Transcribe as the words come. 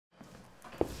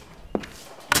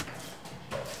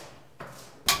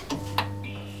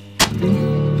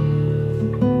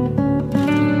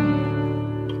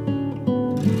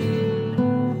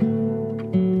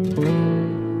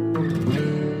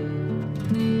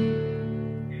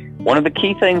One of the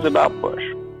key things about Bush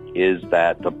is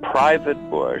that the private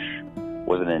Bush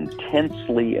was an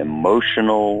intensely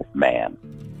emotional man.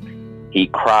 He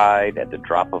cried at the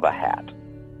drop of a hat.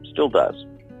 Still does.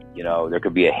 You know, there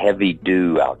could be a heavy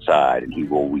dew outside and he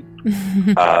will weep.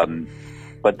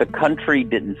 But the country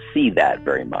didn't see that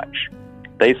very much.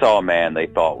 They saw a man they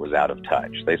thought was out of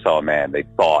touch. They saw a man they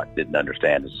thought didn't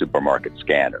understand the supermarket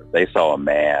scanner. They saw a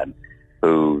man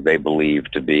who they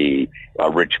believed to be a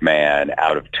rich man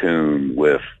out of tune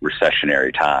with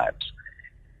recessionary times.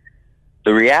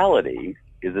 The reality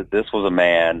is that this was a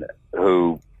man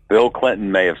who Bill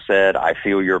Clinton may have said, "I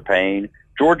feel your pain."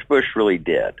 George Bush really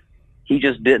did. He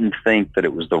just didn't think that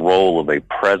it was the role of a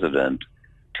president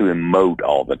to emote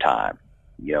all the time.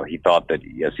 You know, he thought that,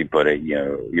 as he put it, you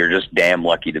know, you're just damn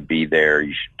lucky to be there.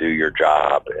 You should do your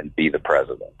job and be the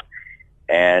president.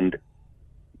 And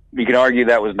you can argue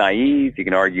that was naive. You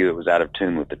can argue it was out of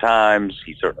tune with the times.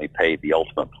 He certainly paid the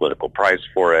ultimate political price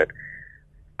for it.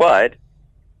 But,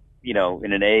 you know,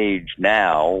 in an age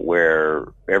now where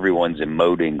everyone's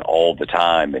emoting all the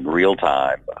time in real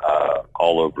time,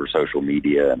 all over social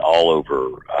media and all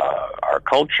over our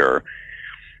culture,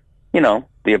 you know,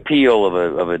 the appeal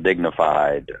of a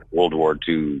dignified World War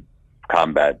II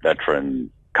combat veteran,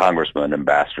 congressman,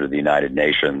 ambassador to the United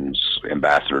Nations,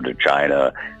 ambassador to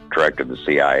China, director of the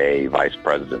CIA, vice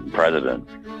president, and president,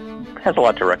 has a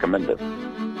lot to recommend it.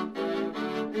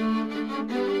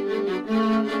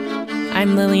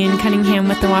 I'm Lillian Cunningham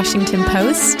with The Washington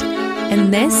Post,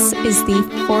 and this is the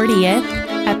 40th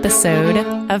episode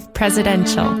of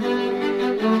Presidential.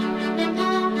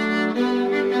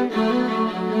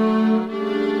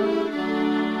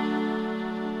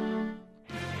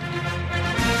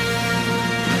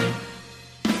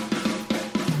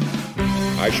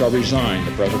 I shall resign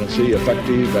the presidency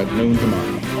effective at noon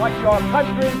tomorrow. What your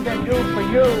country can do for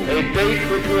you. A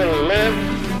date which will live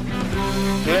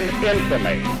in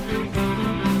infamy.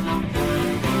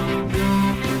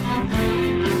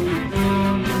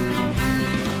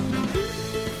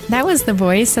 That was the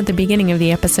voice at the beginning of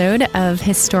the episode of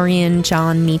historian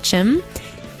John Meacham.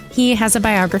 He has a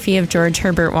biography of George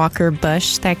Herbert Walker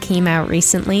Bush that came out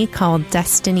recently called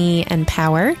Destiny and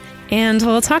Power. And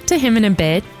we'll talk to him in a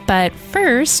bit, but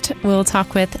first we'll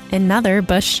talk with another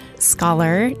Bush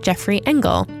scholar, Jeffrey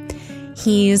Engel.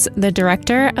 He's the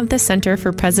director of the Center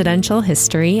for Presidential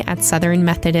History at Southern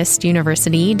Methodist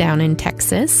University down in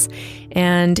Texas,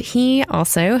 and he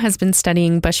also has been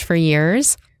studying Bush for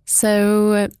years.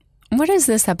 So what is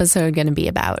this episode going to be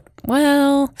about?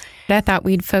 Well, I thought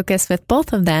we'd focus with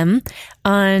both of them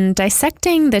on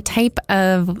dissecting the type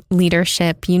of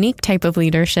leadership, unique type of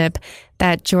leadership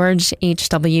that George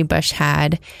H.W. Bush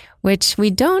had, which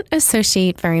we don't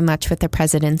associate very much with the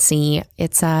presidency.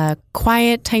 It's a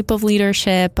quiet type of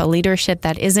leadership, a leadership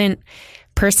that isn't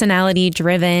personality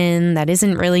driven, that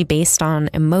isn't really based on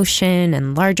emotion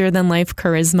and larger than life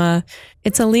charisma.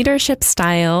 It's a leadership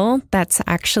style that's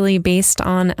actually based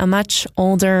on a much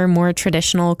older, more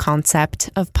traditional concept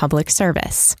of public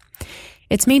service.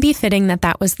 It's maybe fitting that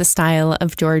that was the style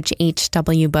of George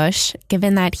H.W. Bush,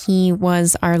 given that he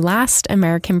was our last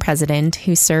American president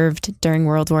who served during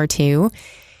World War II.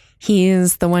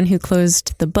 He's the one who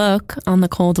closed the book on the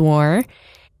Cold War,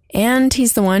 and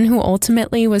he's the one who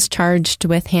ultimately was charged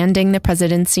with handing the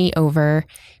presidency over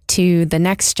to the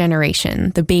next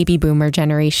generation, the baby boomer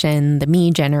generation, the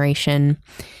me generation.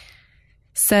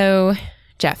 So,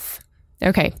 Jeff,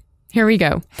 okay, here we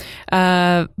go.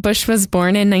 Bush was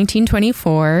born in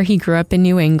 1924. He grew up in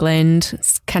New England,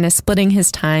 kind of splitting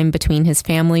his time between his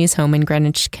family's home in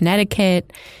Greenwich,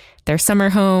 Connecticut, their summer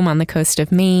home on the coast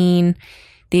of Maine,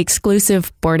 the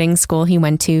exclusive boarding school he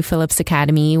went to, Phillips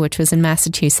Academy, which was in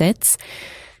Massachusetts.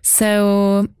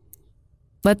 So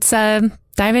let's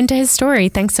dive into his story.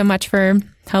 Thanks so much for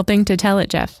helping to tell it,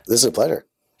 Jeff. This is a pleasure.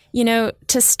 You know,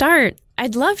 to start,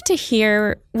 I'd love to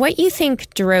hear what you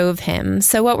think drove him.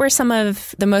 So what were some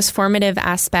of the most formative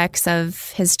aspects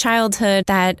of his childhood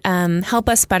that help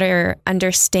us better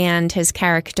understand his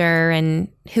character and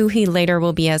who he later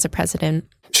will be as a president?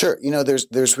 Sure. You know,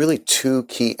 there's really two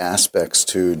key aspects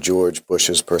to George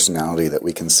Bush's personality that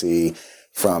we can see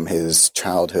from his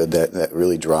childhood that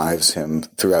really drives him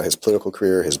throughout his political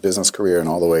career, his business career, and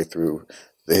all the way through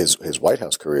his White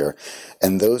House career.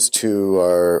 And those two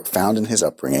are found in his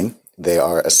upbringing. They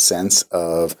are a sense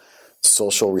of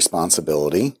social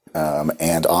responsibility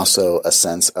and also a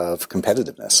sense of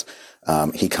competitiveness.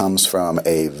 He comes from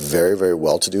a very, very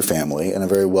well-to-do family and a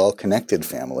very well-connected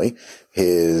family.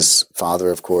 His father,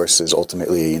 of course, is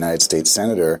ultimately a United States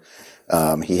senator,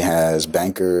 He has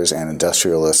bankers and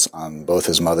industrialists on both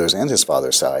his mother's and his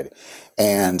father's side,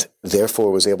 and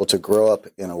therefore was able to grow up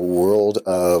in a world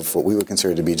of what we would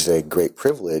consider to be today great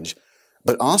privilege,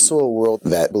 but also a world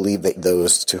that believed that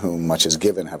those to whom much is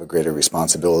given have a greater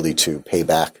responsibility to pay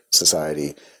back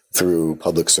society through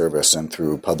public service and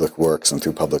through public works and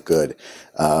through public good.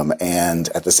 And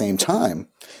at the same time,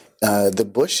 the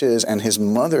Bushes and his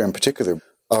mother in particular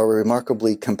are a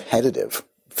remarkably competitive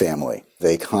family.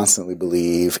 They constantly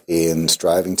believe in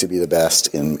striving to be the best,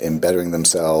 in bettering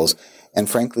themselves, and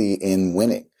frankly, in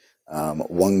winning.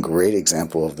 One great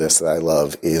example of this that I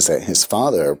love is that his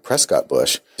father, Prescott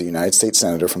Bush, the United States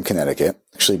Senator from Connecticut,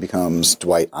 actually becomes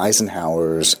Dwight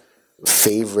Eisenhower's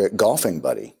favorite golfing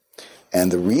buddy. And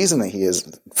the reason that he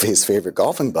is his favorite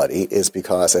golfing buddy is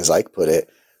because, as Ike put it,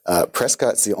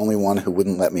 Prescott's the only one who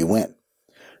wouldn't let me win.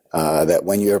 That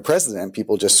when you're president,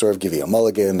 people just sort of give you a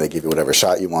mulligan, they give you whatever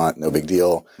shot you want, no big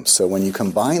deal. So when you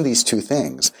combine these two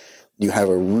things, you have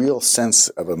a real sense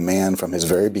of a man from his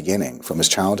very beginning, from his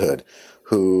childhood,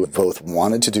 who both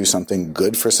wanted to do something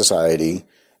good for society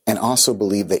and also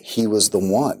believed that he was the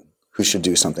one who should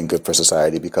do something good for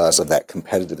society because of that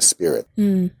competitive spirit.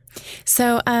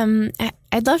 So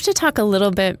I'd love to talk a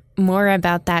little bit more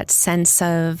about that sense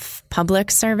of public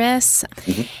service.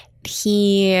 Mm-hmm.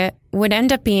 He would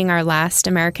end up being our last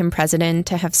American president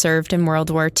to have served in World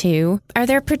War II. Are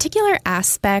there particular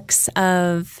aspects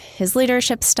of his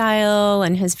leadership style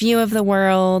and his view of the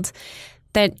world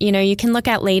that, you know, you can look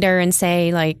at later and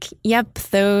say, like, yep,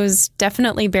 those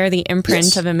definitely bear the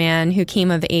imprint of a man who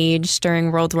came of age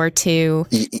during World War II?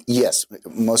 Yes,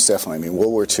 most definitely. I mean,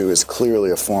 World War II is clearly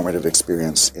a formative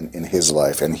experience in his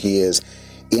life, and he is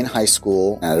in high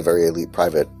school at a very elite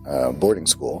private boarding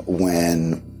school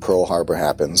when Pearl Harbor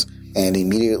happens, and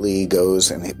immediately goes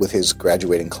with his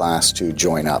graduating class to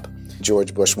join up.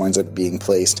 George Bush winds up being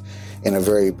placed in a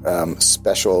very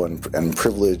special and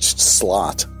privileged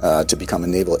slot to become a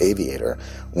naval aviator,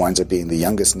 winds up being the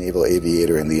youngest naval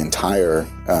aviator in the entire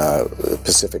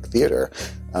Pacific theater,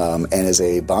 and is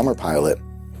a bomber pilot,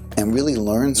 and really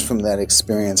learns from that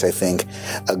experience, I think,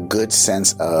 a good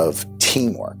sense of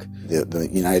teamwork. The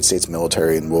United States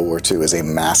military in World War II is a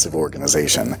massive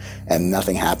organization, and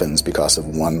nothing happens because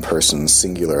of one person's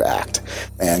singular act.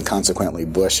 And consequently,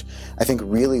 Bush, I think,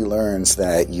 really learns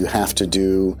that you have to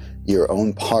do your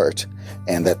own part,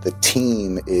 and that the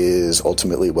team is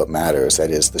ultimately what matters.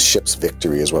 That is, the ship's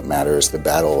victory is what matters. The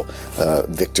battle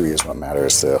victory is what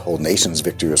matters. The whole nation's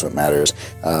victory is what matters.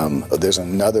 There's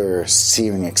another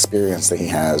searing experience that he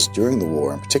has during the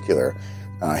war in particular.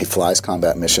 He flies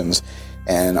combat missions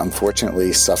and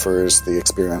unfortunately suffers the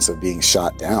experience of being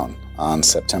shot down on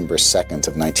September 2nd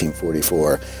of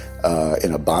 1944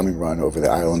 in a bombing run over the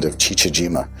island of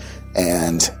Chichijima.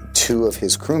 And two of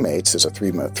his crewmates, there's a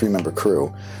three-member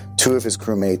crew, two of his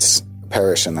crewmates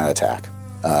perish in that attack.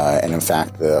 And in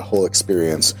fact, the whole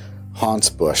experience haunts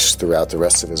Bush throughout the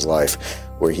rest of his life,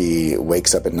 where he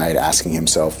wakes up at night asking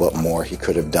himself what more he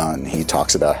could have done. He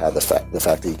talks about how the fact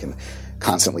that he can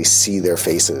constantly see their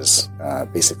faces,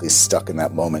 basically stuck in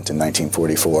that moment in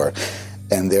 1944.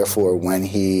 And therefore, when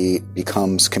he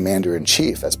becomes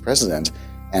commander-in-chief as president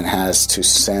and has to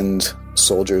send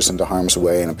soldiers into harm's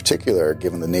way, and in particular,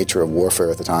 given the nature of warfare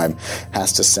at the time,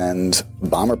 has to send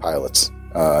bomber pilots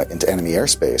into enemy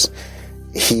airspace,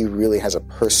 he really has a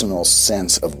personal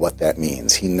sense of what that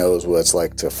means. He knows what it's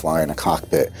like to fly in a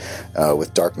cockpit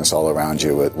with darkness all around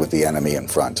you with the enemy in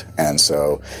front, and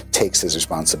so takes his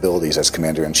responsibilities as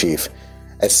commander-in-chief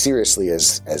as seriously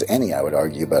as any, I would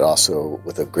argue, but also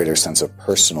with a greater sense of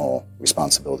personal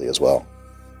responsibility as well.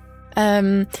 So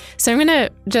I'm going to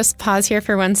just pause here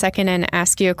for 1 second and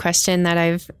ask you a question that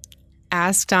I've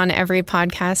asked on every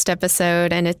podcast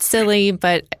episode, and it's silly,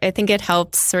 but I think it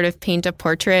helps sort of paint a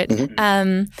portrait.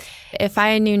 Mm-hmm. If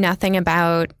I knew nothing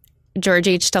about George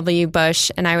H.W. Bush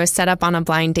and I was set up on a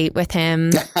blind date with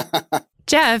him,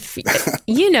 Jeff,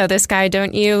 you know this guy,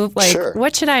 don't you? Like, sure.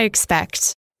 What should I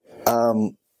expect?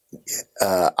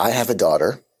 I have a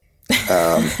daughter,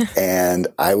 and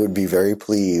I would be very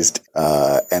pleased.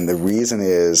 And the reason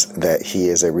is that he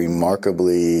is a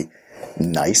remarkably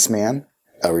nice man,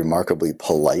 a remarkably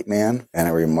polite man, and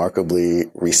a remarkably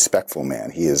respectful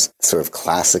man. He is sort of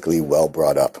classically well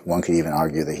brought up. One could even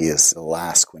argue that he is the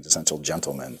last quintessential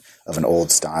gentleman of an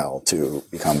old style to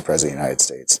become president of the United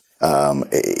States.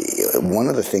 One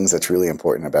of the things that's really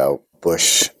important about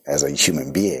Bush as a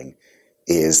human being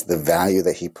is the value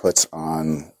that he puts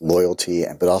on loyalty,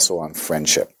 but also on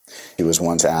friendship. He was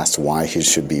once asked why he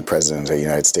should be president of the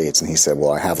United States, and he said,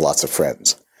 well, I have lots of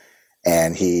friends.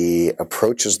 And he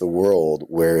approaches the world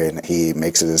wherein he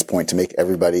makes it his point to make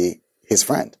everybody his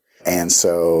friend. And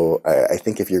so I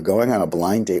think if you're going on a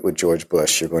blind date with George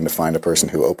Bush, you're going to find a person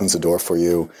who opens the door for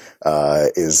you,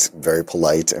 is very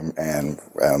polite and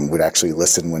would actually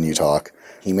listen when you talk.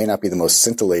 He may not be the most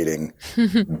scintillating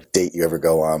date you ever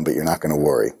go on, but you're not going to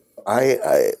worry.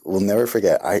 I will never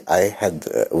forget, I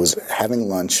was having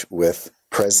lunch with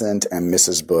President and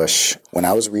Mrs. Bush when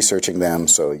I was researching them,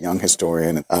 so a young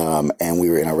historian, and we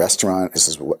were in a restaurant. This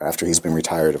is after he's been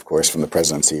retired, of course, from the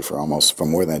presidency for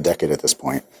more than a decade at this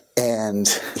point. And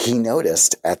he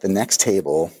noticed at the next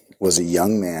table was a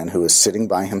young man who was sitting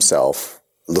by himself,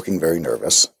 looking very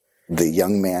nervous. The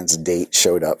young man's date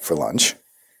showed up for lunch,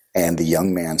 and the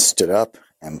young man stood up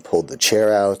and pulled the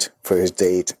chair out for his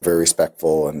date, very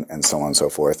respectful and so on and so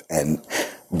forth. And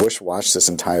Bush watched this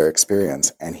entire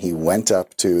experience, and he went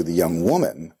up to the young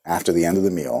woman after the end of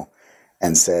the meal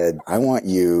and said, I want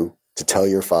you to tell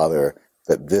your father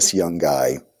that this young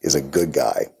guy is a good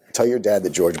guy. Tell your dad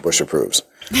that George Bush approves.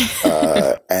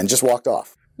 And just walked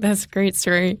off. That's a great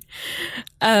story.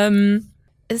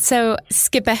 So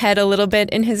skip ahead a little bit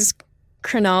in his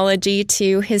chronology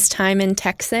to his time in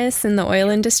Texas in the oil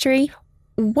industry.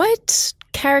 What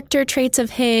character traits of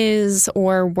his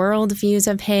or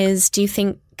worldviews of his do you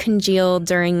think congealed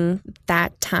during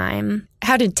that time?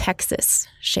 How did Texas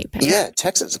shape him? Yeah,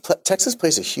 Texas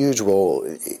plays a huge role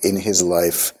in his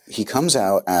life. He comes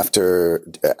out after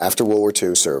World War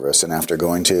II service and after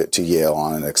going to Yale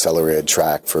on an accelerated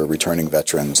track for returning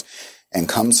veterans, and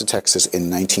comes to Texas in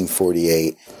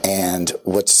 1948. And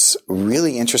what's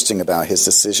really interesting about his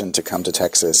decision to come to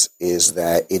Texas is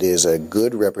that it is a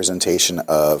good representation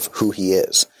of who he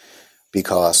is.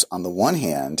 Because on the one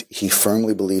hand, he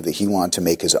firmly believed that he wanted to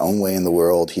make his own way in the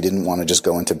world. He didn't want to just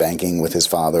go into banking with his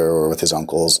father or with his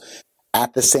uncles.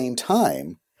 At the same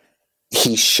time,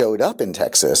 he showed up in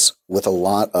Texas with a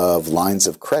lot of lines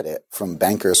of credit from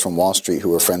bankers from Wall Street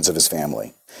who were friends of his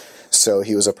family. So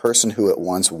he was a person who at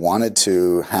once wanted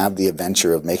to have the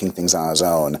adventure of making things on his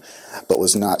own, but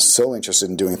was not so interested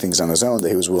in doing things on his own that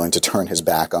he was willing to turn his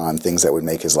back on things that would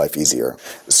make his life easier.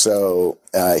 So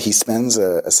he spends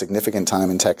a significant time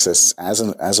in Texas as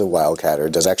a wildcatter,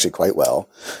 does actually quite well,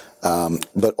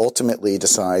 but ultimately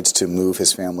decides to move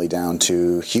his family down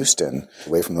to Houston,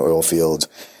 away from the oil fields,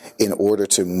 in order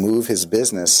to move his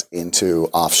business into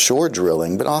offshore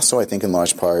drilling, but also, I think in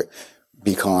large part,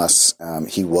 because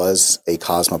he was a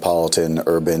cosmopolitan,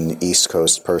 urban, East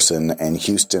Coast person, and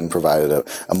Houston provided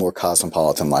a more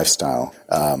cosmopolitan lifestyle.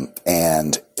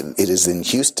 And it is in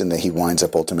Houston that he winds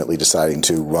up ultimately deciding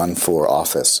to run for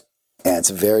office. And it's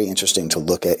very interesting to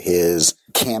look at his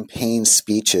campaign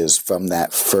speeches from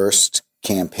that first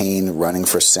campaign running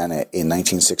for Senate in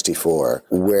 1964,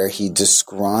 where he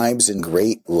describes in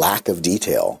great lack of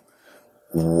detail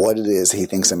what it is he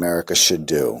thinks America should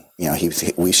do. You know,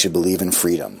 we should believe in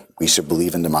freedom. We should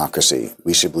believe in democracy.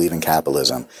 We should believe in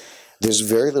capitalism. There's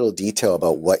very little detail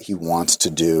about what he wants to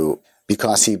do,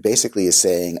 because he basically is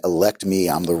saying, elect me,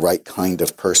 I'm the right kind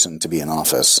of person to be in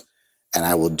office, and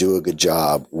I will do a good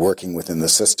job working within the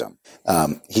system.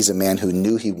 He's a man who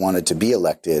knew he wanted to be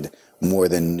elected more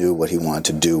than knew what he wanted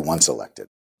to do once elected.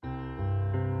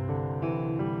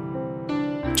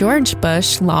 George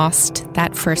Bush lost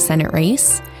that first Senate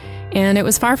race, and it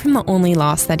was far from the only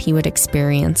loss that he would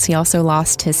experience. He also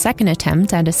lost his second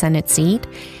attempt at a Senate seat.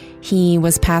 He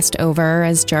was passed over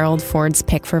as Gerald Ford's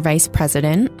pick for vice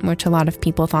president, which a lot of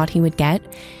people thought he would get.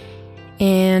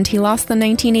 And he lost the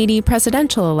 1980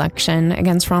 presidential election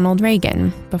against Ronald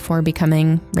Reagan before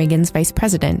becoming Reagan's vice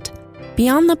president.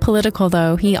 Beyond the political,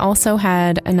 though, he also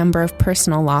had a number of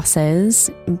personal losses.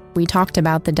 We talked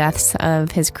about the deaths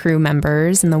of his crew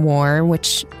members in the war,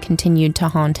 which continued to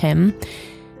haunt him.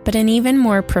 But an even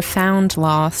more profound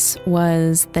loss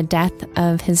was the death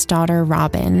of his daughter,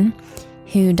 Robin,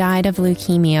 who died of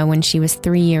leukemia when she was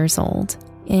 3 years old.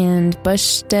 And Bush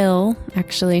still,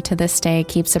 actually to this day,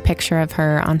 keeps a picture of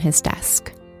her on his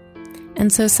desk.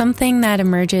 And so something that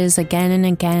emerges again and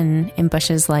again in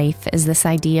Bush's life is this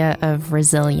idea of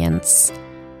resilience,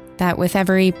 that with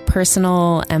every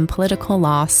personal and political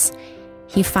loss,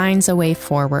 he finds a way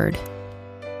forward.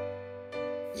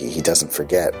 He doesn't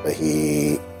forget, but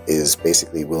he is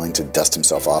basically willing to dust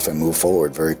himself off and move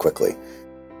forward very quickly.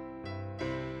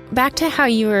 Back to how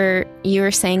you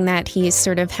were saying that he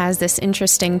sort of has this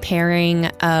interesting pairing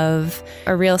of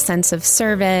a real sense of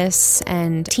service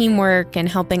and teamwork and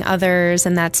helping others,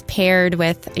 and that's paired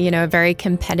with, a very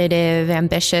competitive,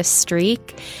 ambitious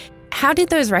streak. How did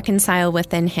those reconcile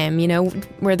within him?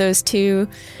 Were those two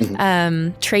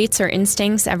traits or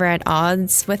instincts ever at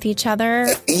odds with each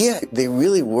other? Yeah, they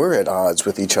really were at odds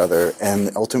with each other,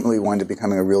 and ultimately wound up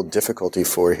becoming a real difficulty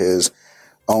for his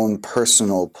own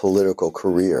personal political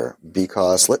career,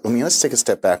 because let's take a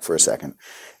step back for a second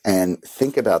and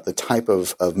think about the type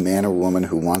of man or woman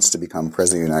who wants to become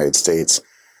president of the United States.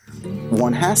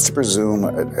 One has to presume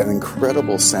an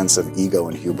incredible sense of ego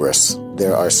and hubris.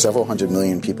 There are several hundred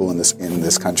million people in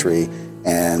this country,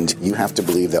 and you have to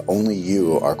believe that only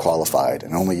you are qualified,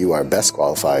 and only you are best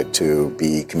qualified to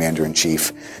be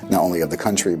commander-in-chief, not only of the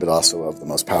country, but also of the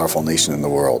most powerful nation in the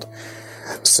world.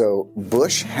 So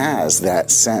Bush has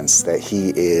that sense that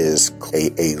he is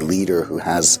a leader who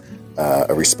has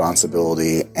a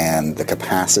responsibility and the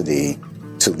capacity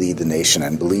to lead the nation,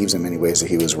 and believes in many ways that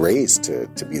he was raised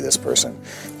to be this person.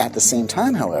 At the same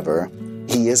time, however,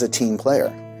 he is a team player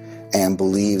and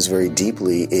believes very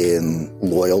deeply in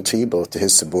loyalty, both to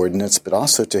his subordinates, but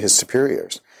also to his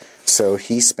superiors. So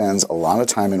he spends a lot of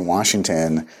time in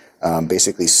Washington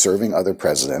basically serving other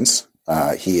presidents.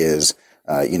 He is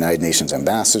United Nations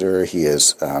ambassador. He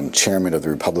is chairman of the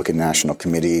Republican National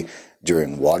Committee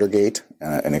during Watergate,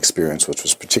 an experience which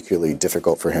was particularly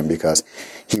difficult for him because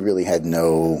he really had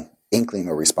no inkling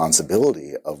or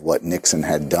responsibility of what Nixon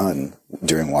had done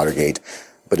during Watergate,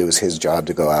 but it was his job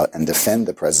to go out and defend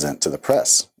the president to the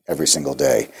press every single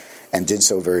day, and did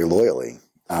so very loyally,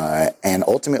 and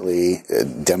ultimately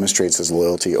demonstrates his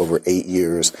loyalty over 8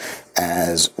 years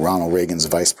as Ronald Reagan's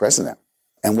vice president.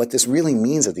 And what this really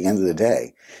means at the end of the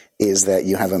day is that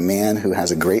you have a man who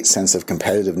has a great sense of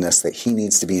competitiveness, that he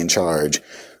needs to be in charge,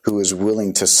 who is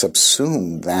willing to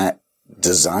subsume that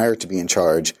desire to be in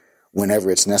charge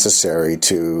whenever it's necessary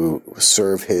to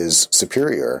serve his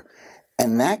superior.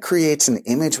 And that creates an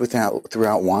image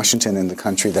throughout Washington and the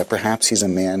country that perhaps he's a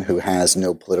man who has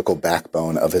no political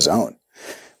backbone of his own,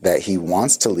 that he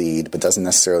wants to lead but doesn't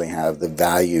necessarily have the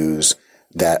values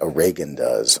that a Reagan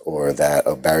does, or that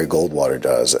a Barry Goldwater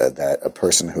does, that a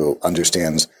person who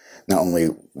understands not only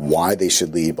why they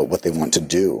should lead, but what they want to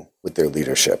do with their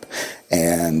leadership.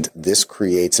 And this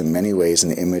creates in many ways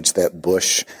an image that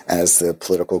Bush, as the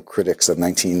political critics of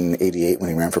 1988 when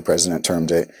he ran for president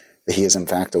termed it, that he is in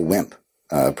fact a wimp,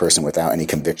 a person without any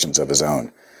convictions of his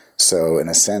own. So in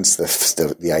a sense,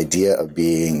 the idea of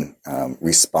being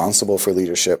responsible for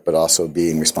leadership, but also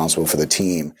being responsible for the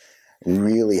team,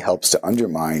 really helps to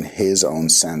undermine his own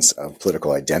sense of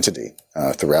political identity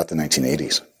throughout the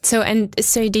 1980s.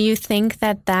 So do you think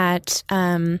that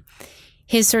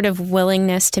his sort of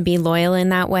willingness to be loyal in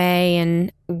that way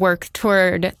and work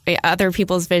toward other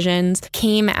people's visions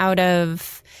came out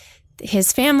of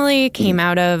his family, came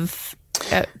out of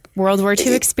World War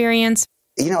II experience?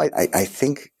 You know, I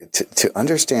think to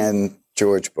understand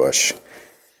George Bush,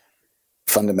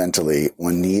 fundamentally,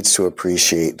 one needs to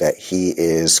appreciate that he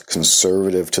is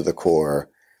conservative to the core.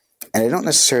 And I don't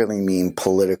necessarily mean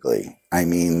politically. I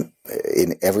mean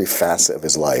in every facet of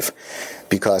his life.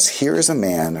 Because here is a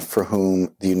man for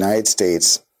whom the United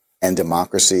States and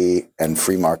democracy and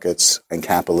free markets and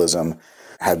capitalism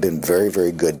have been very,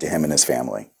 very good to him and his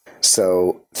family.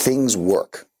 So things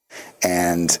work.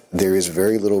 And there is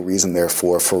very little reason,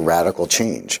 therefore, for radical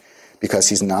change. Because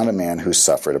he's not a man who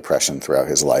suffered oppression throughout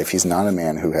his life. He's not a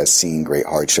man who has seen great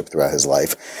hardship throughout his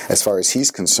life. As far as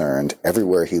he's concerned,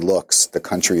 everywhere he looks, the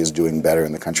country is doing better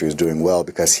and the country is doing well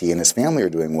because he and his family are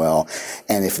doing well.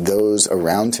 And if those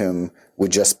around him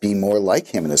would just be more like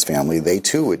him and his family, they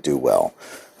too would do well.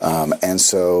 And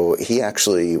so he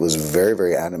actually was very,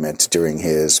 very adamant throughout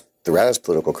his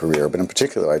political career, but in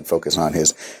particular, I'd focus on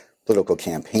his political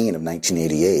campaign of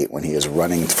 1988 when he is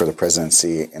running for the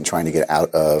presidency and trying to get out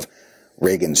of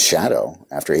Reagan's shadow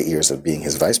after 8 years of being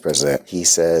his vice president. He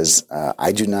says,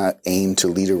 I do not aim to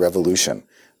lead a revolution.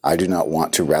 I do not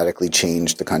want to radically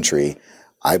change the country.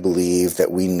 I believe that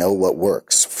we know what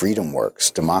works. Freedom works.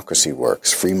 Democracy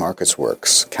works. Free markets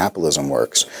works. Capitalism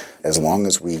works. As long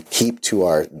as we keep to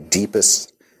our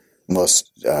deepest,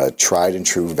 most tried and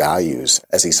true values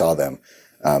as he saw them,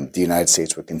 the United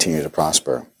States would continue to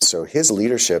prosper. So his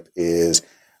leadership is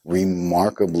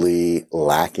remarkably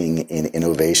lacking in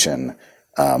innovation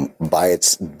by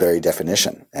its very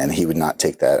definition. And he would not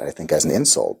take that, I think, as an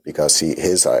insult, because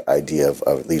his idea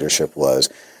of leadership was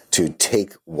to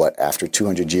take what, after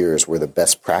 200 years, were the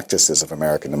best practices of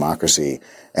American democracy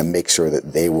and make sure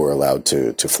that they were allowed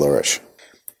to flourish.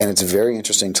 And it's very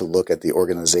interesting to look at the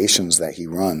organizations that he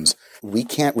runs. We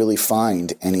can't really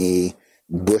find any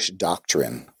Bush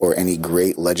doctrine or any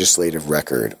great legislative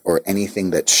record or anything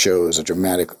that shows a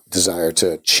dramatic desire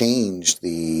to change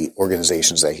the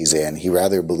organizations that he's in. He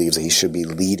rather believes that he should be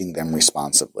leading them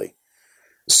responsibly.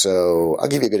 So I'll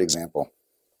give you a good example.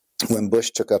 When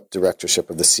Bush took up directorship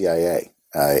of the CIA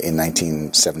in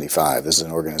 1975. This is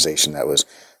an organization that was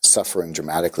suffering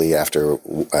dramatically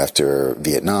after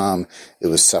Vietnam. It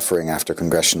was suffering after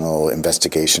congressional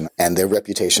investigation, and their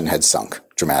reputation had sunk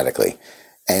dramatically.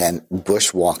 And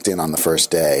Bush walked in on the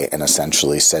first day and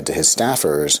essentially said to his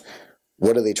staffers,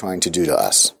 what are they trying to do to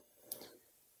us?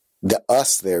 The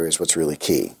us there is what's really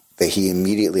key. That he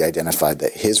immediately identified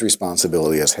that his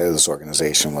responsibility as head of this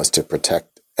organization was to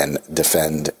protect and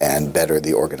defend and better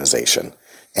the organization.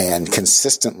 And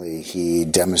consistently, he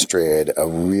demonstrated a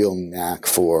real knack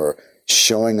for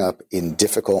showing up in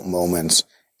difficult moments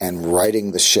and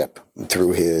righting the ship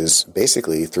through his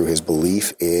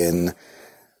belief in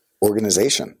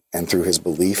organization and through his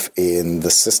belief in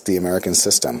the American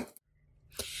system.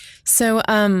 So,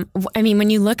 when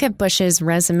you look at Bush's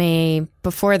resume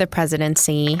before the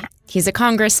presidency, he's a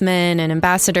congressman, an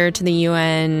ambassador to the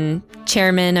UN,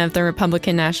 chairman of the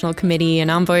Republican National Committee, an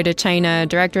envoy to China,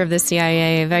 director of the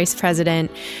CIA, vice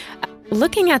president.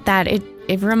 Looking at that,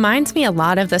 it reminds me a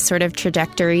lot of the sort of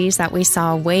trajectories that we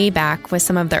saw way back with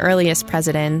some of the earliest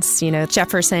presidents,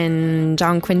 Jefferson,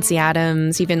 John Quincy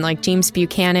Adams, even like James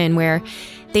Buchanan, where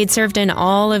they'd served in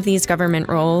all of these government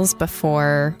roles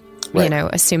before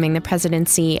assuming the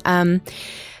presidency.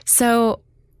 So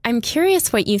I'm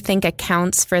curious what you think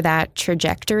accounts for that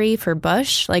trajectory for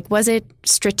Bush. Like, was it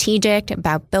strategic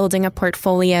about building a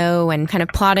portfolio and kind of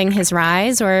plotting his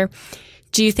rise? Or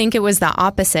do you think it was the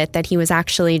opposite, that he was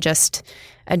actually just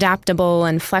adaptable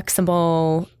and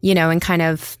flexible, and kind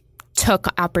of took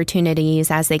opportunities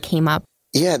as they came up?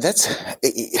 Yeah, that's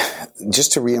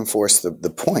just to reinforce the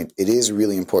point. It is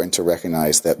really important to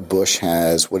recognize that Bush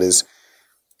has what is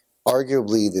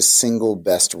arguably the single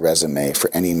best resume for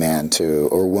any man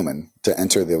or woman to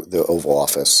enter the Oval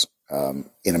Office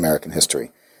in American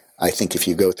history. I think if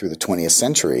you go through the 20th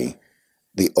century,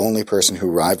 the only person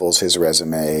who rivals his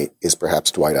resume is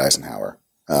perhaps Dwight Eisenhower,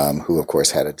 who, of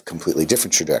course, had a completely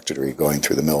different trajectory going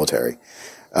through the military.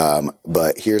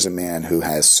 But here's a man who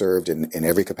has served in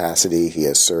every capacity. He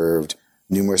has served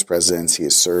numerous presidents. He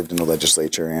has served in the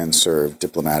legislature and served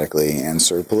diplomatically and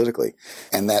served politically.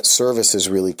 And that service is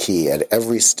really key. At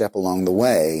every step along the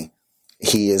way,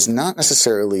 he is not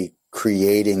necessarily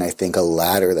creating, I think, a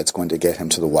ladder that's going to get him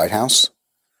to the White House,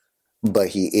 but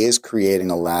he is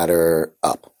creating a ladder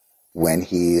up. When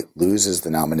he loses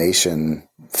the nomination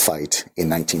fight in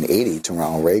 1980 to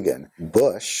Ronald Reagan,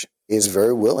 Bush is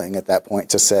very willing at that point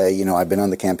to say, I've been on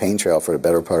the campaign trail for the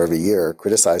better part of a year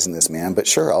criticizing this man, but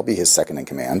sure, I'll be his second in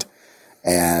command,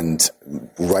 and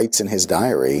writes in his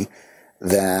diary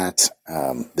that,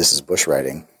 this is Bush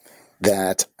writing,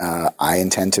 that I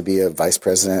intend to be a vice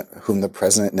president whom the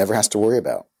president never has to worry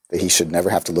about, that he should never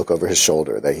have to look over his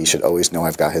shoulder, that he should always know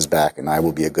I've got his back and I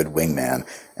will be a good wingman.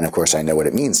 And of course, I know what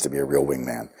it means to be a real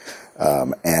wingman.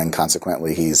 And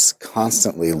consequently, he's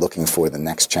constantly looking for the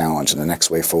next challenge and the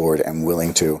next way forward and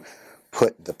willing to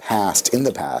put the past in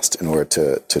the past in order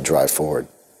to drive forward.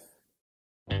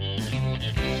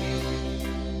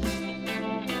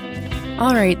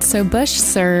 All right, so Bush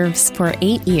serves for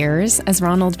 8 years as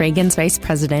Ronald Reagan's vice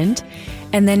president.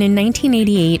 And then in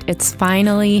 1988, it's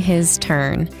finally his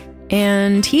turn.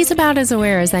 And he's about as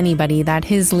aware as anybody that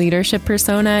his leadership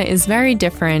persona is very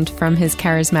different from his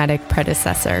charismatic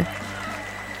predecessor.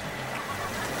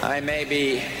 I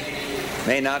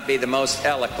may not be the most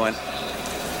eloquent,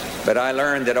 but I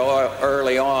learned that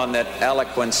early on that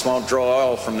eloquence won't draw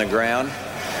oil from the ground.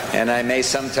 And I may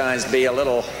sometimes be a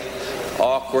little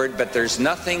awkward, but there's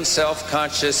nothing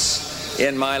self-conscious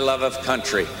in my love of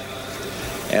country.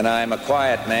 And I'm a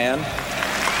quiet man,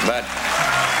 but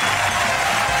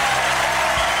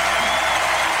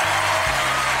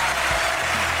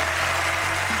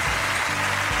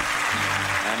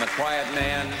I'm a quiet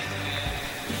man,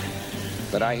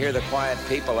 but I hear the quiet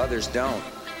people, others don't.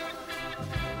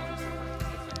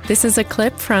 This is a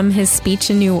clip from his speech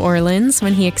in New Orleans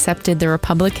when he accepted the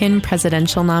Republican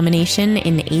presidential nomination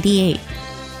in '88.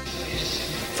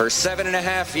 For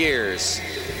 7.5 years,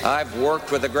 I've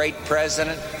worked with a great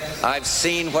president. I've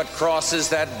seen what crosses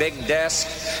that big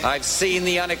desk. I've seen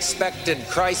the unexpected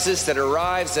crisis that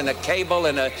arrives in a cable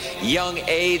in a young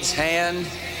aide's hand.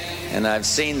 And I've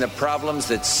seen the problems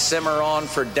that simmer on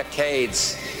for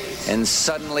decades and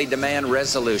suddenly demand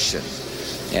resolution.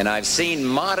 And I've seen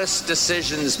modest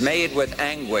decisions made with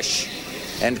anguish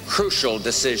and crucial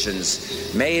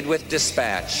decisions made with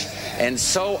dispatch. And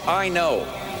so I know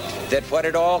that what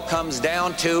it all comes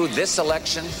down to this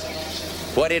election,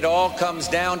 what it all comes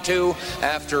down to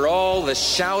after all the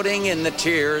shouting and the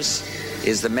tears,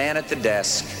 is the man at the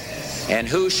desk. And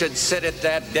who should sit at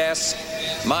that desk?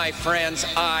 My friends,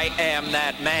 I am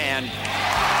that man.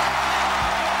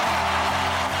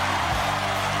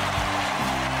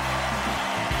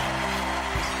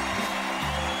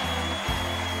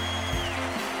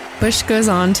 Bush goes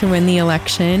on to win the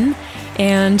election,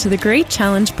 and the great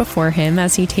challenge before him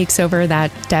as he takes over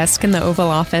that desk in the Oval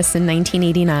Office in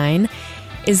 1989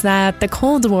 is that the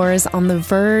Cold War is on the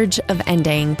verge of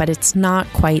ending, but it's not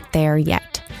quite there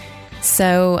yet.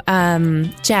 So,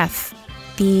 Jeff,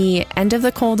 the end of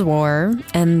the Cold War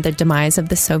and the demise of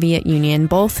the Soviet Union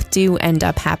both do end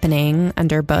up happening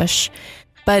under Bush.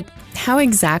 But how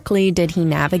exactly did he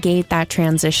navigate that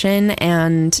transition?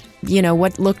 And,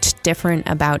 what looked different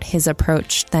about his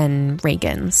approach than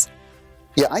Reagan's?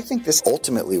 Yeah, I think this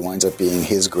ultimately winds up being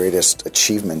his greatest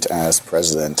achievement as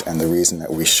president and the reason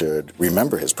that we should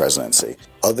remember his presidency.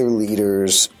 Other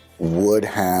leaders would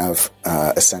have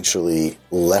essentially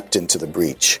leapt into the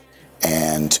breach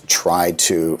and tried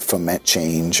to foment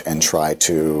change and try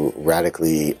to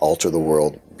radically alter the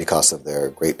world because of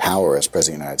their great power as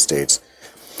president of the United States.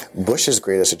 Bush's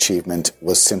greatest achievement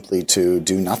was simply to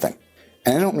do nothing.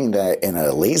 And I don't mean that in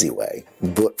a lazy way,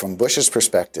 but from Bush's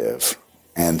perspective,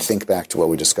 and think back to what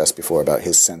we discussed before about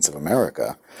his sense of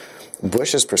America,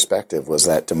 Bush's perspective was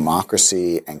that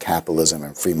democracy and capitalism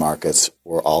and free markets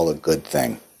were all a good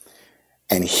thing.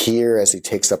 And here, as he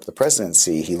takes up the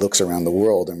presidency, he looks around the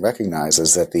world and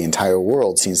recognizes that the entire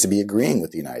world seems to be agreeing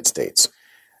with the United States.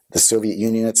 The Soviet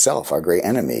Union itself, our great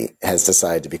enemy, has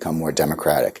decided to become more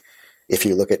democratic. If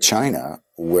you look at China,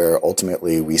 where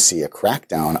ultimately we see a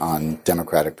crackdown on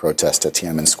democratic protest at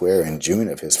Tiananmen Square in June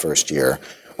of his first year,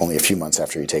 only a few months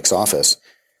after he takes office,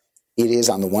 it is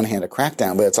on the one hand a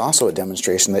crackdown, but it's also a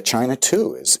demonstration that China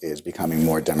too is becoming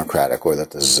more democratic, or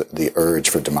that the urge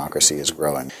for democracy is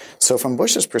growing. So from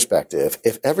Bush's perspective,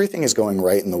 if everything is going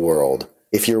right in the world,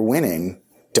 if you're winning,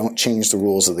 don't change the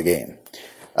rules of the game.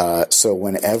 So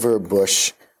whenever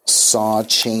Bush saw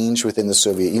change within the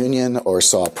Soviet Union or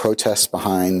saw protests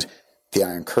behind the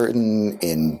Iron Curtain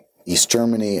in East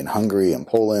Germany, in Hungary, in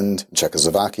Poland, in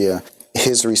Czechoslovakia,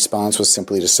 his response was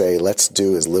simply to say, let's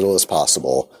do as little as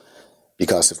possible,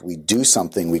 because if we do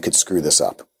something, we could screw this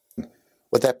up.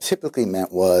 What that typically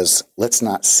meant was, let's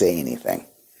not say anything,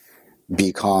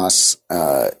 because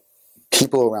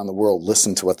people around the world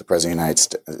listen to what the President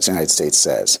of the United States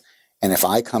says. And if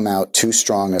I come out too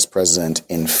strong as president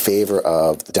in favor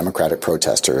of the democratic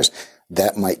protesters,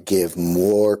 that might give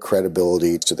more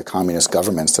credibility to the communist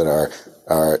governments that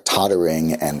are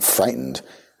tottering and frightened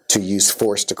to use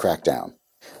force to crack down.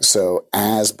 So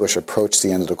as Bush approached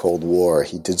the end of the Cold War,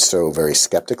 he did so very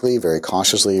skeptically, very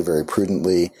cautiously, very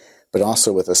prudently, but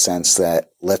also with a sense that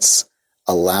let's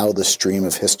allow the stream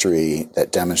of history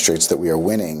that demonstrates that we are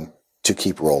winning to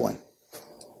keep rolling.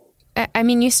 I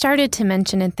mean, you started to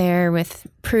mention it there with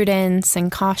prudence and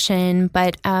caution,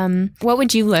 but what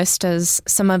would you list as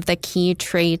some of the key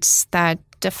traits that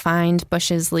defined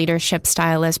Bush's leadership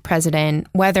style as president,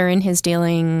 whether in his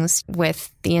dealings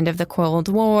with the end of the Cold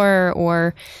War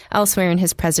or elsewhere in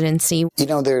his presidency?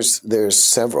 There's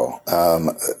several.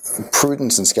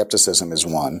 Prudence and skepticism is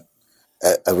one.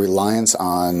 A reliance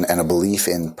on and a belief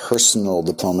in personal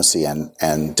diplomacy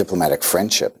and diplomatic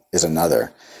friendship is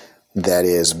another. That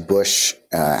is, Bush,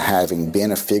 having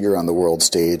been a figure on the world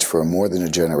stage for more than a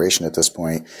generation at this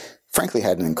point, frankly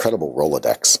had an incredible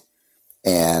Rolodex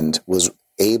and was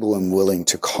able and willing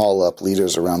to call up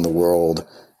leaders around the world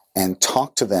and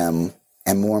talk to them,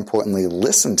 and more importantly,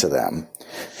 listen to them.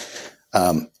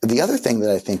 The other thing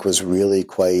that I think was really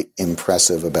quite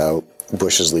impressive about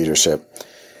Bush's leadership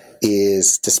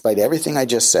is, despite everything I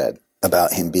just said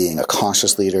about him being a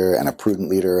cautious leader and a prudent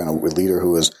leader and a leader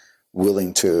who was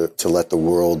willing to let the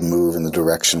world move in the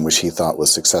direction which he thought was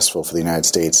successful for the United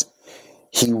States,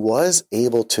 he was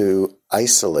able to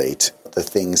isolate the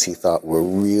things he thought were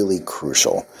really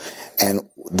crucial. And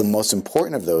the most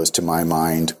important of those, to my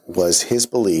mind, was his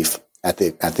belief at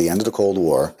the end of the Cold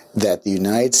War that the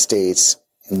United States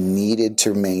needed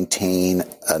to maintain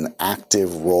an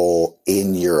active role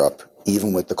in Europe,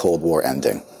 even with the Cold War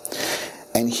ending.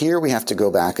 And here we have to go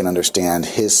back and understand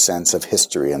his sense of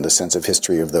history and the sense of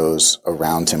history of those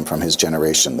around him from his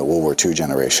generation, the World War II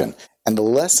generation. And the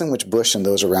lesson which Bush and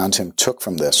those around him took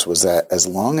from this was that as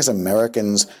long as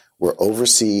Americans were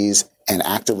overseas and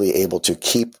actively able to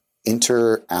keep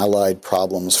inter-allied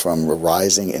problems from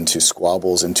rising into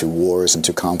squabbles, into wars,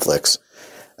 into conflicts,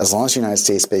 as long as the United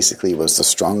States basically was the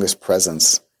strongest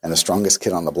presence and the strongest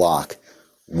kid on the block,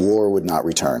 war would not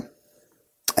return.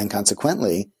 And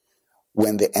consequently,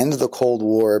 when the end of the Cold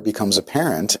War becomes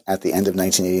apparent at the end of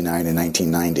 1989 and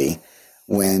 1990,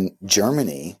 when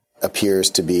Germany appears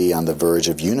to be on the verge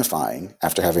of unifying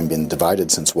after having been divided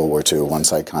since World War II, one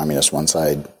side communist, one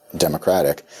side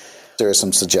democratic, there is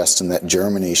some suggestion that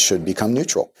Germany should become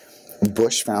neutral.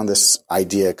 Bush found this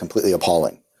idea completely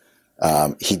appalling.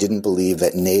 He didn't believe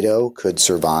that NATO could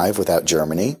survive without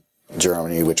Germany,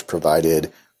 which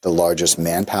provided the largest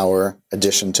manpower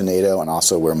addition to NATO and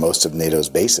also where most of NATO's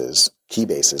key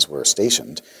bases were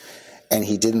stationed. And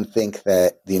he didn't think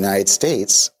that the United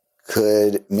States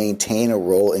could maintain a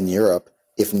role in Europe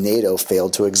if NATO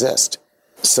failed to exist.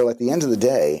 So at the end of the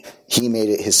day, he made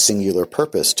it his singular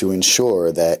purpose to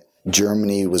ensure that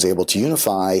Germany was able to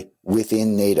unify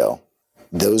within NATO.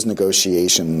 Those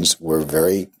negotiations were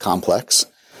very complex,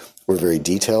 were very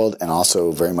detailed, and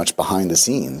also very much behind the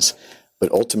scenes.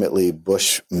 But ultimately,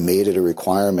 Bush made it a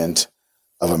requirement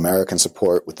of American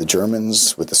support with the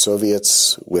Germans, with the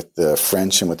Soviets, with the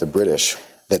French, and with the British,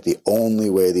 that the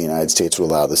only way the United States would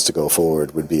allow this to go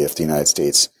forward would be if the United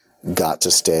States got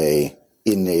to stay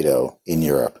in NATO, in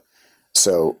Europe.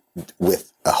 So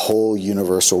with a whole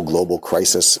universal global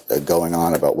crisis going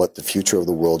on about what the future of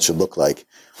the world should look like,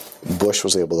 Bush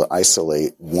was able to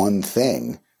isolate one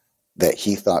thing that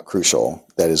he thought crucial,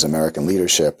 that is American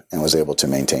leadership, and was able to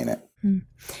maintain it.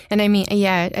 And I mean,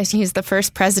 yeah, he's the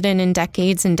first president in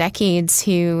decades and decades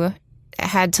who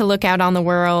had to look out on the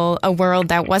world, a world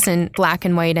that wasn't black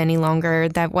and white any longer,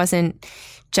 that wasn't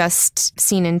just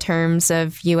seen in terms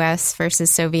of U.S. versus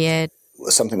Soviet.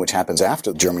 Something which happens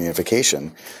after German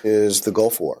unification is the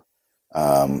Gulf War.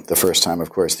 The first time, of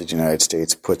course, the United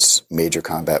States puts major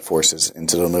combat forces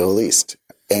into the Middle East.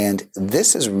 And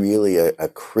this is really a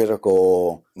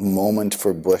critical moment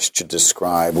for Bush to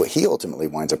describe what he ultimately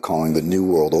winds up calling the New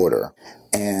World Order.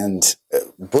 And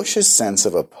Bush's sense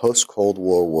of a post-Cold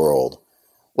War world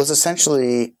was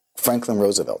essentially Franklin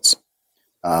Roosevelt's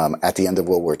at the end of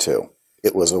World War II.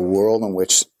 It was a world in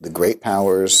which the great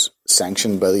powers,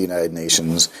 sanctioned by the United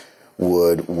Nations,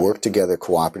 would work together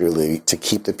cooperatively to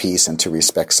keep the peace and to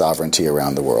respect sovereignty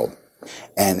around the world.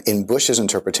 And in Bush's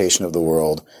interpretation of the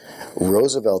world,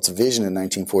 Roosevelt's vision in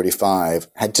 1945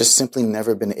 had just simply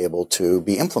never been able to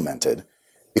be implemented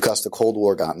because the Cold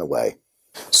War got in the way.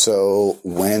 So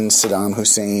when Saddam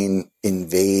Hussein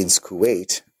invades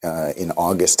Kuwait in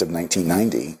August of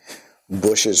 1990,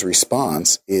 Bush's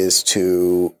response is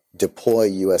to deploy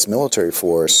U.S. military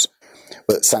force,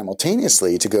 but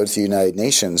simultaneously to go to the United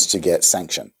Nations to get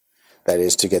sanction. That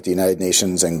is, to get the United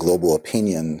Nations and global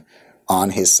opinion on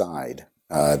his side,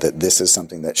 that this is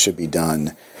something that should be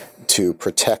done to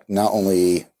protect not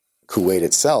only Kuwait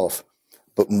itself,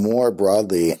 but more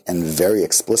broadly and very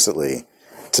explicitly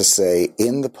to say,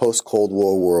 in the post-Cold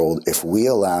War world, if we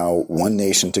allow one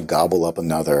nation to gobble up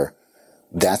another,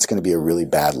 that's going to be a really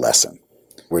bad lesson.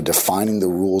 We're defining the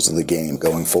rules of the game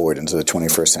going forward into the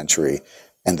 21st century.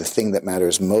 And the thing that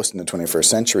matters most in the 21st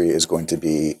century is going to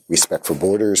be respect for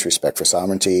borders, respect for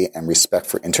sovereignty, and respect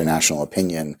for international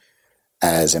opinion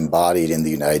as embodied in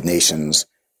the United Nations,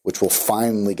 which will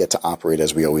finally get to operate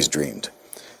as we always dreamed.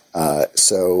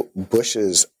 So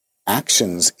Bush's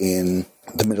actions in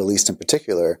the Middle East in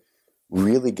particular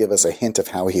really give us a hint of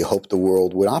how he hoped the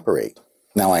world would operate.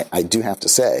 Now, I do have to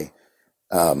say,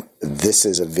 this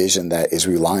is a vision that is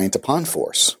reliant upon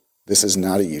force. This is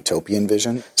not a utopian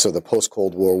vision. So the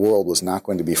post-Cold War world was not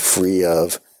going to be free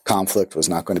of conflict, was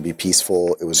not going to be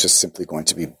peaceful. It was just simply going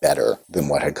to be better than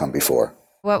what had come before.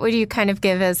 What would you kind of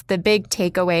give as the big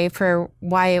takeaway for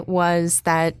why it was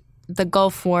that the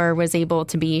Gulf War was able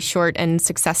to be short and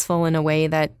successful in a way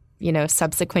that, you know,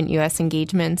 subsequent U.S.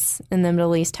 engagements in the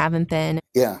Middle East haven't been?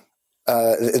 Yeah.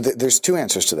 There's two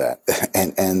answers to that.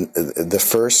 And the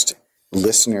first,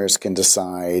 listeners can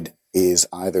decide, is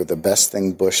either the best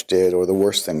thing Bush did or the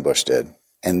worst thing Bush did.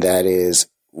 And that is,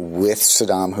 with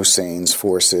Saddam Hussein's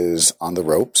forces on the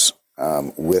ropes,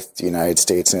 with the United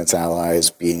States and its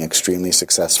allies being extremely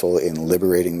successful in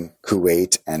liberating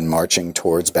Kuwait and marching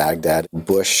towards Baghdad,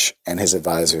 Bush and his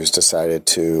advisors decided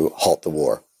to halt the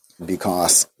war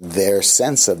because their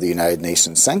sense of the United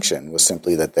Nations sanction was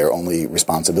simply that their only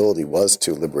responsibility was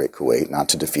to liberate Kuwait, not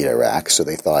to defeat Iraq. So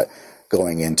they thought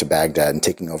going into Baghdad and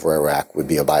taking over Iraq would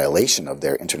be a violation of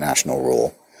their international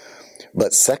rule.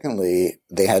 But secondly,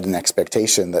 they had an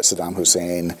expectation that Saddam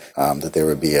Hussein, that there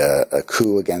would be a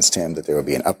coup against him, that there would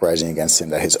be an uprising against him,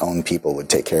 that his own people would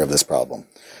take care of this problem.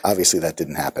 Obviously, that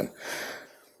didn't happen.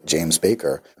 James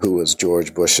Baker, who was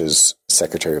George Bush's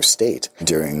Secretary of State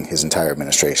during his entire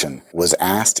administration, was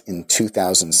asked in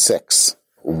 2006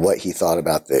 what he thought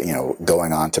about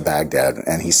going on to Baghdad.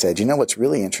 And he said, what's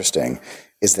really interesting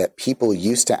is that people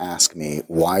used to ask me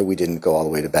why we didn't go all the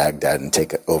way to Baghdad and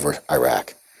take over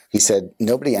Iraq. He said,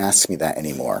 nobody asks me that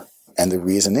anymore. And the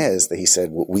reason is that he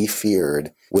said what we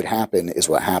feared would happen is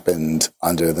what happened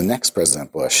under the next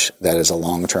President Bush. That is a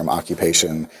long-term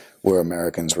occupation where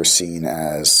Americans were seen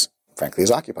as frankly,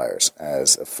 as occupiers,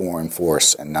 as a foreign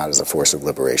force and not as a force of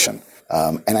liberation.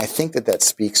 And I think that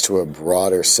speaks to a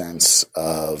broader sense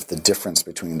of the difference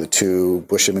between the two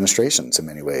Bush administrations in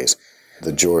many ways.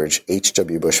 The George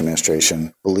H.W. Bush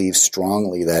administration believes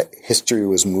strongly that history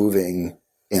was moving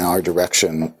in our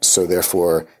direction, so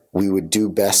therefore we would do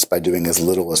best by doing as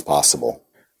little as possible.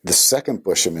 The second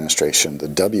Bush administration, the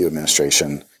W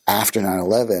administration, after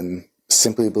 9/11,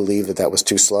 simply believed that was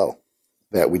too slow,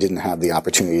 that we didn't have the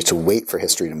opportunity to wait for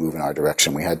history to move in our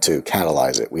direction. We had to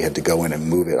catalyze it. We had to go in and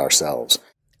move it ourselves.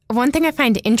 One thing I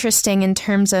find interesting in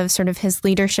terms of sort of his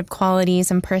leadership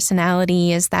qualities and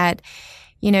personality is that,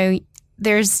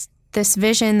 there's this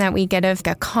vision that we get of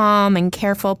a calm and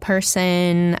careful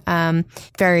person,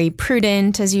 very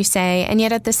prudent, as you say, and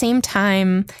yet at the same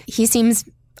time, he seems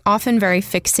often very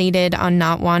fixated on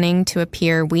not wanting to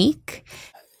appear weak.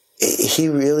 He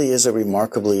really is a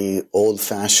remarkably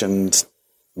old-fashioned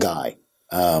guy,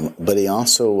 but he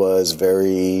also was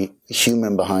very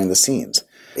human behind the scenes.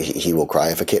 He will cry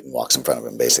if a kitten walks in front of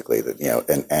him, basically,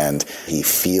 and he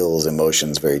feels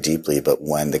emotions very deeply. But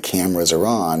when the cameras are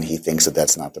on, he thinks that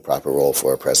that's not the proper role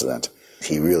for a president.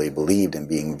 He really believed in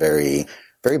being very,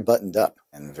 very buttoned up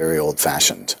and very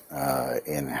old-fashioned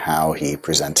in how he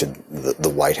presented the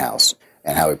White House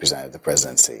and how he presented the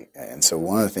presidency. And so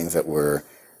one of the things that we're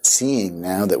seeing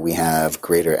now that we have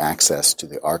greater access to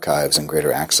the archives and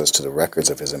greater access to the records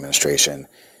of his administration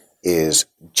is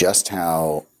just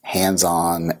how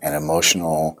hands-on and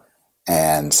emotional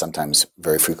and sometimes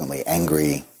very frequently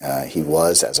angry he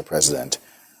was as a president,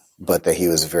 but that he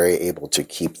was very able to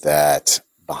keep that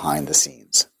behind the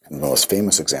scenes. And the most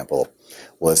famous example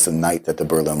was the night that the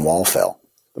Berlin Wall fell.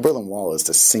 The Berlin Wall is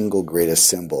the single greatest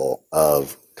symbol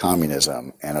of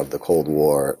communism and of the Cold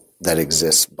War that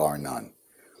exists, bar none.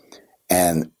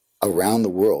 And around the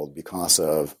world, because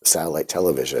of satellite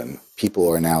television, people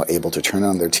are now able to turn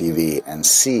on their TV and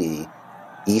see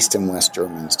East and West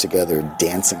Germans together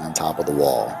dancing on top of the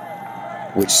wall,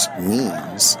 which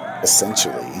means,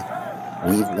 essentially,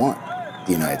 we've won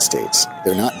the United States.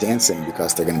 They're not dancing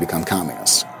because they're going to become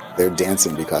communists. They're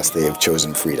dancing because they have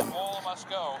chosen freedom. The wall must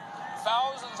go.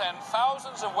 Thousands and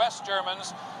thousands of West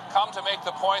Germans come to make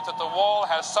the point that the wall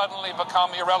has suddenly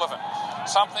become irrelevant.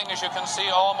 Something, as you can see,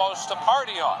 almost to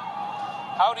party on.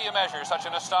 How do you measure such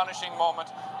an astonishing moment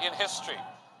in history?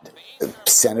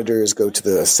 Senators go to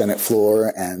the Senate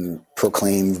floor and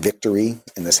proclaim victory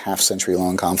in this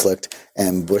half-century-long conflict,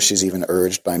 and Bush is even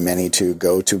urged by many to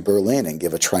go to Berlin and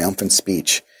give a triumphant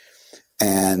speech.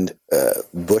 And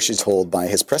Bush is told by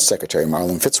his press secretary,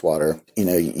 Marlon Fitzwater,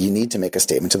 you need to make a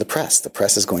statement to the press. The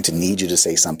press is going to need you to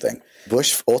say something.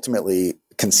 Bush ultimately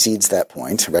concedes that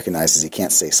point, recognizes he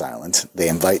can't stay silent. They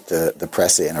invite the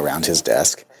press in around his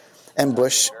desk. And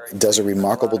Bush does a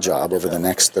remarkable job over the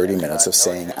next 30 minutes of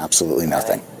saying absolutely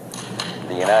nothing.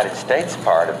 The United States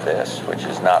part of this, which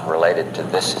is not related to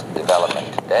this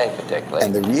development today particularly.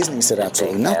 And the reason he said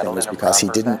absolutely nothing was because he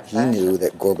knew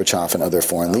that Gorbachev and other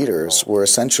foreign leaders were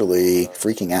essentially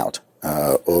freaking out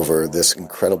over this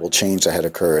incredible change that had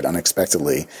occurred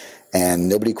unexpectedly. And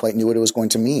nobody quite knew what it was going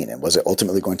to mean. And was it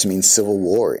ultimately going to mean civil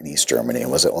war in East Germany?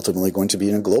 And was it ultimately going to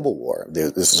be a global war?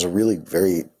 This is a really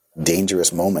very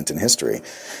dangerous moment in history.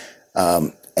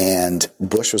 And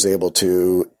Bush was able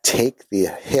to take the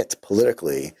hit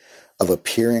politically of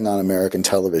appearing on American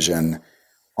television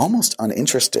almost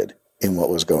uninterested in what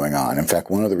was going on. In fact,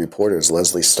 one of the reporters,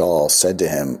 Leslie Stahl, said to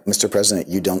him, "Mr. President,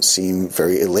 you don't seem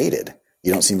very elated.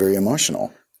 You don't seem very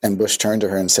emotional." And Bush turned to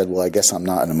her and said, "Well, I guess I'm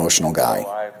not an emotional guy."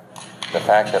 The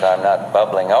fact that I'm not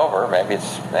bubbling over, maybe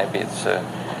it's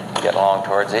getting along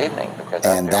towards evening.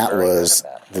 And that was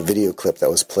the video clip that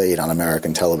was played on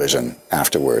American television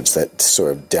afterwards that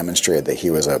sort of demonstrated that he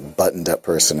was a buttoned-up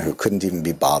person who couldn't even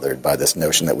be bothered by this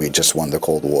notion that we just won the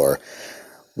Cold War,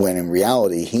 when in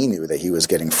reality he knew that he was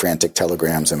getting frantic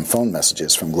telegrams and phone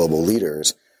messages from global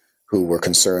leaders who were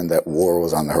concerned that war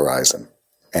was on the horizon,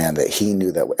 and that he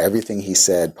knew that everything he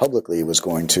said publicly was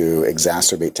going to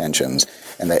exacerbate tensions,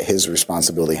 and that his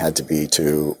responsibility had to be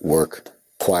to work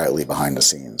quietly behind the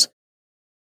scenes.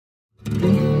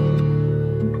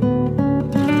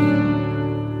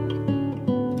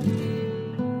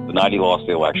 The night he lost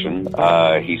the election,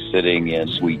 he's sitting in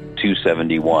Suite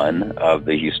 271 of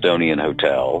the Houstonian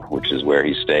Hotel, which is where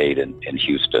he stayed in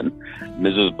Houston.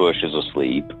 Mrs. Bush is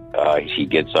asleep. He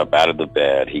gets up out of the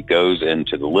bed. He goes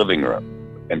into the living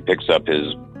room and picks up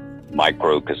his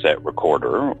micro cassette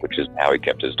recorder, which is how he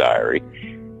kept his diary.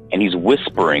 And he's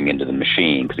whispering into the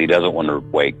machine because he doesn't want to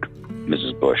wake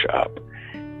Mrs. Bush up.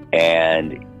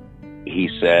 And he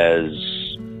says,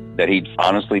 that he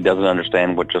honestly doesn't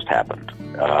understand what just happened.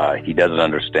 He doesn't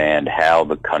understand how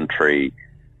the country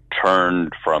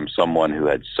turned from someone who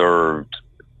had served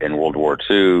in World War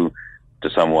II to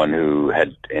someone who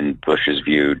had, in Bush's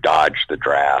view, dodged the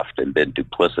draft and been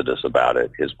duplicitous about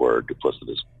it, his word,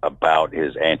 duplicitous, about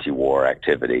his anti-war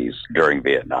activities during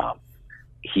Vietnam.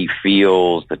 He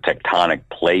feels the tectonic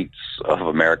plates of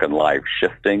American life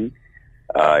shifting.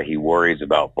 He worries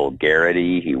about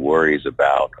vulgarity. He worries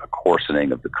about a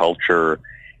coarsening of the culture.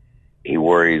 He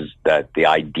worries that the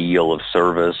ideal of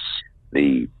service,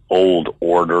 the old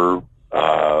order,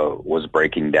 was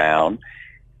breaking down.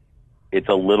 It's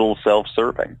a little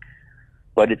self-serving,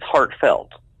 but it's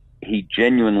heartfelt. He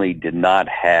genuinely did not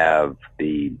have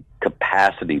the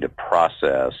capacity to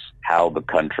process how the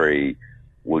country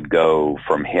would go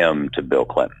from him to Bill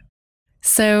Clinton.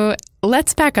 So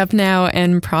let's back up now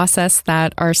and process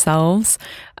that ourselves.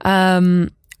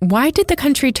 Why did the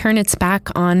country turn its back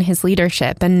on his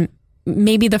leadership? And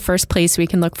maybe the first place we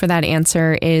can look for that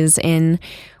answer is in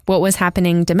what was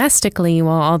happening domestically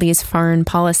while all these foreign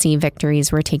policy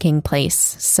victories were taking place.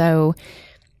 So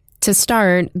to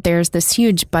start, there's this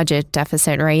huge budget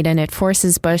deficit, right? And it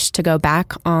forces Bush to go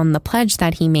back on the pledge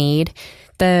that he made,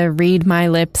 the read my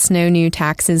lips, no new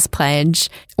taxes pledge.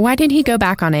 Why did he go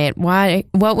back on it?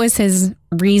 What was his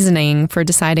reasoning for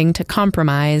deciding to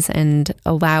compromise and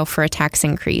allow for a tax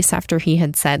increase after he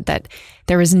had said that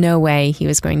there was no way he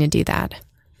was going to do that?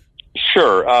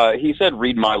 Sure. He said,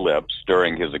 read my lips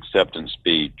during his acceptance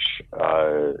speech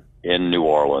in New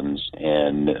Orleans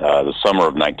in the summer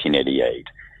of 1988.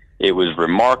 It was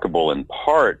remarkable in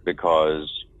part because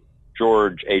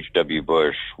George H.W.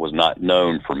 Bush was not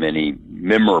known for many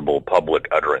memorable public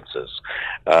utterances.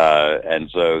 And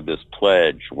so this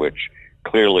pledge, which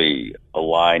clearly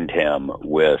aligned him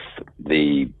with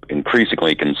the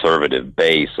increasingly conservative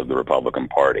base of the Republican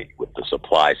Party, with the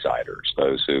supply-siders,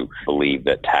 those who believed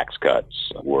that tax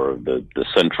cuts were the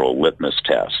central litmus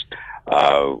test,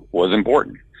 was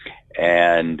important.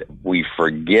 And we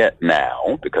forget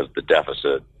now, because the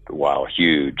deficit, while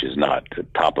huge, is not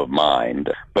top of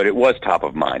mind, but it was top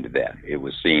of mind then. It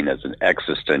was seen as an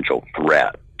existential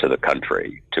threat to the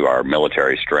country, to our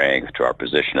military strength, to our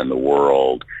position in the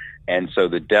world. And so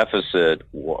the deficit,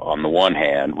 on the one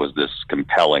hand, was this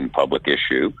compelling public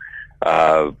issue.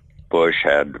 Bush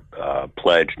had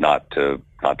pledged not to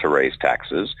raise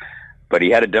taxes, but he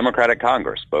had a Democratic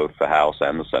Congress. Both the House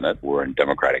and the Senate were in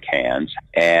Democratic hands.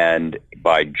 And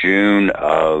by June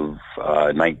of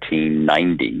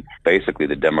 1990, basically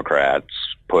the Democrats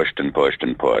pushed and pushed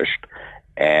and pushed.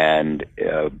 And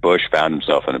Bush found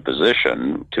himself in a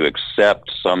position to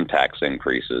accept some tax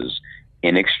increases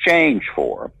in exchange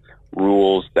for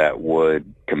rules that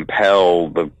would compel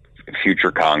the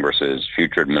future Congresses,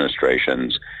 future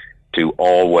administrations, to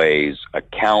always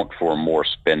account for more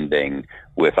spending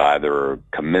with either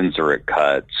commensurate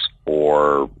cuts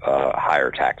or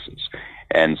higher taxes.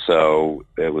 And so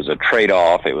it was a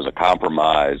trade-off, it was a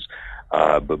compromise,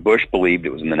 but Bush believed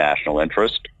it was in the national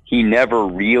interest. He never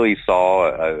really saw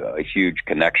a huge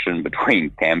connection between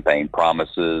campaign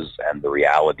promises and the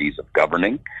realities of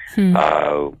governing,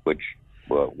 which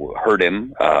hurt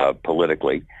him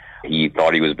politically. He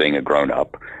thought he was being a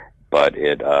grown-up, but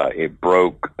it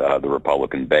broke the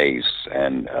Republican base,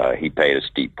 and he paid a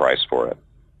steep price for it.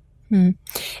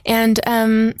 And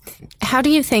how do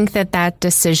you think that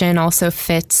decision also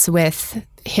fits with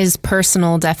his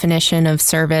personal definition of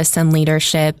service and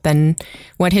leadership, and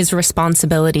what his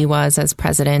responsibility was as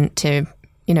president to,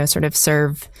 sort of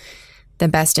serve the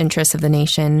best interests of the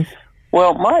nation?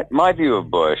 Well, my view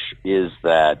of Bush is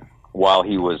that while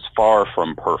he was far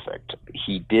from perfect,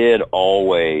 he did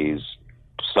always,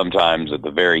 sometimes at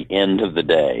the very end of the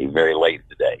day, very late in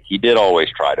the day, he did always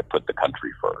try to put the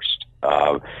country first.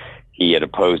 He had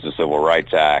opposed the Civil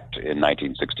Rights Act in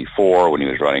 1964 when he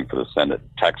was running for the Senate in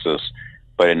Texas,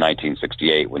 but in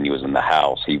 1968 when he was in the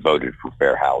House, he voted for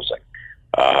fair housing.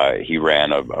 He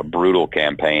ran a brutal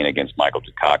campaign against Michael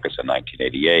Dukakis in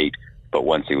 1988, but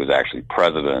once he was actually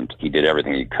president, he did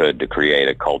everything he could to create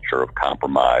a culture of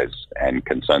compromise and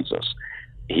consensus.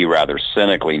 He rather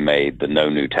cynically made the no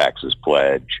new taxes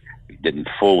pledge. He didn't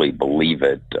fully believe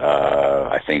it,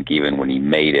 I think, even when he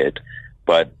made it,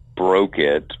 but broke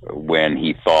it when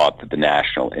he thought that the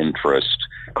national interest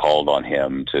called on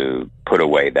him to put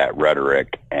away that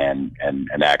rhetoric and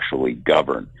actually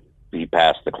govern. He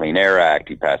passed the Clean Air Act.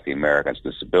 He passed the Americans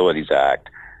with Disabilities Act.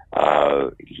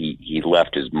 He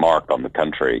left his mark on the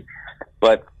country.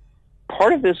 But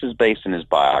part of this is based in his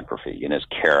biography, in his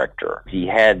character. He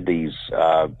had the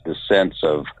sense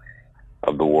of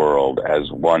of the world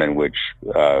as one in which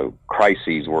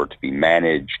crises were to be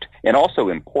managed. And also,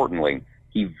 importantly,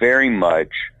 he very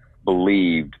much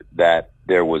believed that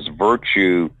there was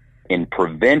virtue in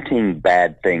preventing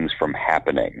bad things from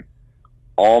happening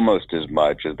almost as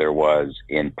much as there was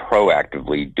in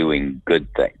proactively doing good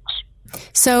things.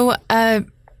 So,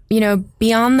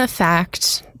 beyond the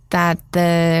fact that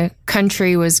the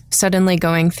country was suddenly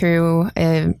going through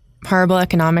a horrible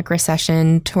economic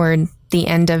recession toward the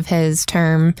end of his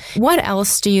term, what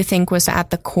else do you think was at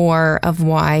the core of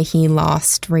why he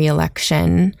lost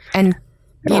re-election? And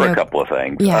there were a couple of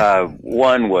things. Yeah.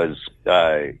 One was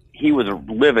he was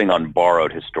living on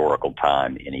borrowed historical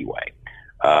time anyway.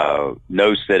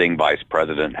 No sitting vice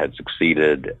president had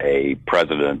succeeded a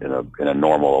president in a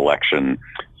normal election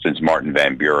since Martin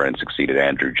Van Buren succeeded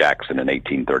Andrew Jackson in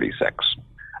 1836.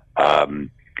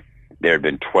 There had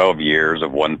been 12 years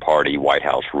of one-party White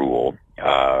House rule.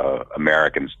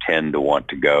 Americans tend to want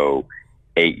to go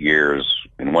 8 years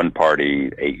in one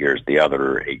party, 8 years the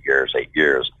other, 8 years, 8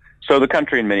 years. So the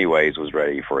country in many ways was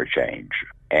ready for a change.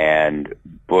 And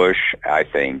Bush, I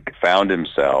think, found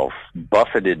himself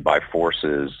buffeted by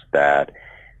forces that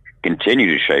continue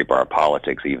to shape our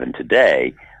politics even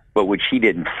today, but which he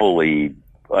didn't fully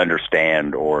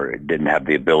understand or didn't have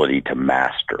the ability to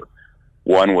master.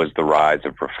 One was the rise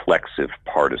of reflexive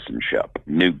partisanship.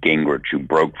 Newt Gingrich, who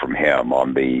broke from him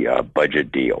on the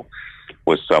budget deal,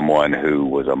 was someone who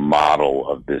was a model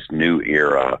of this new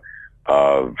era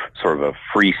of sort of a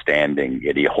freestanding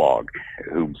ideologue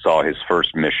who saw his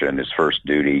first mission, his first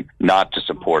duty, not to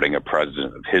supporting a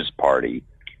president of his party,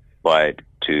 but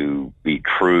to be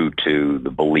true to the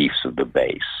beliefs of the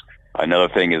base.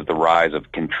 Another thing is the rise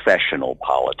of confessional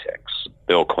politics.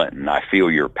 Bill Clinton, I feel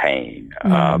your pain.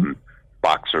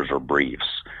 Boxers or briefs,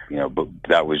 but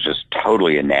that was just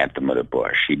totally anathema to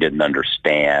Bush. He didn't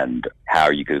understand how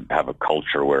you could have a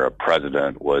culture where a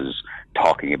president was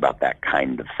talking about that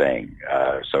kind of thing.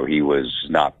 So he was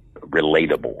not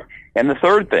relatable. And the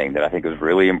third thing that I think is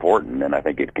really important, and I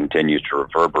think it continues to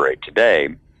reverberate today,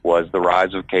 was the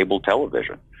rise of cable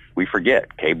television. We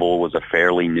forget cable was a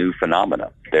fairly new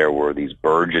phenomenon. There were these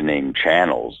burgeoning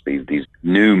channels, these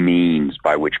new means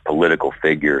by which political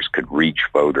figures could reach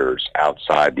voters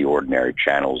outside the ordinary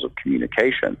channels of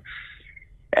communication.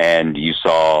 And you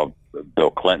saw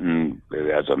Bill Clinton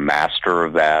as a master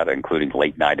of that, including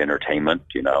late night entertainment,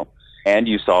 And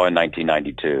you saw in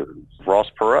 1992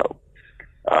 Ross Perot.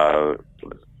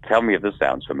 Tell me if this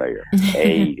sounds familiar.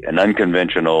 An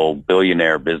unconventional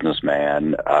billionaire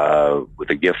businessman with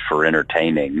a gift for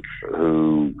entertaining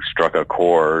who struck a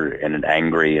chord in an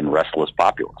angry and restless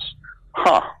populace.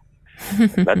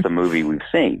 That's a movie we've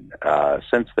seen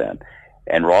since then.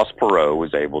 And Ross Perot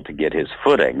was able to get his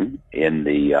footing in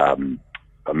the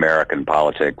American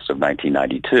politics of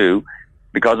 1992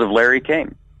 because of Larry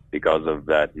King, because of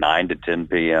that 9 to 10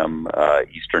 p.m.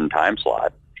 Eastern time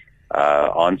slot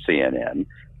on CNN,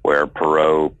 where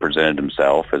Perot presented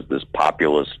himself as this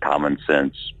populist, common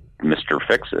sense Mr.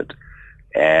 Fix-It,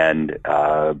 and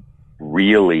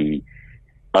really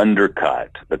undercut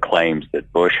the claims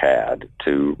that Bush had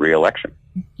to re-election.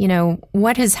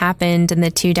 What has happened in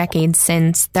the 2 decades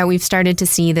since that we've started to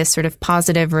see this sort of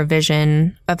positive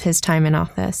revision of his time in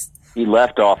office? He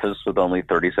left office with only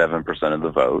 37% of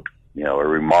the vote, a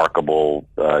remarkable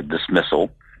dismissal.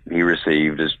 He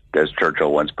received, as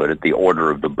Churchill once put it, the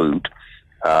order of the boot.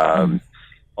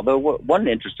 Although one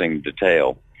interesting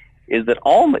detail is that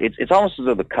it's almost as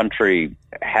though the country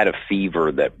had a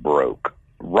fever that broke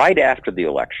right after the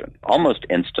election, almost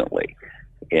instantly.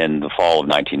 In the fall of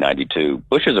 1992,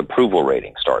 Bush's approval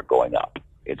ratings start going up.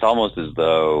 It's almost as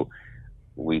though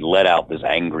we let out this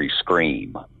angry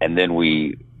scream, and then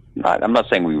I'm not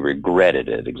saying we regretted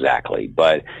it exactly,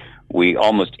 but we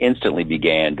almost instantly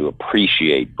began to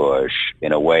appreciate Bush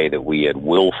in a way that we had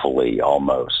willfully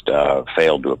almost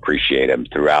failed to appreciate him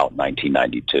throughout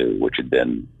 1992, which had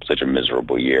been such a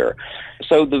miserable year.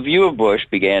 So the view of Bush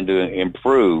began to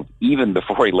improve even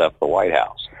before he left the White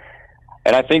House.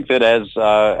 And I think that as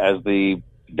the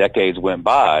decades went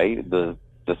by, the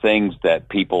things that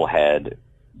people had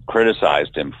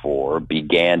criticized him for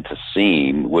began to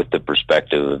seem, with the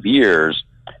perspective of years,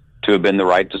 to have been the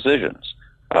right decisions.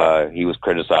 He was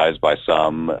criticized by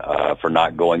some for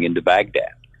not going into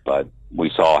Baghdad, but we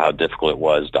saw how difficult it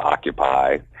was to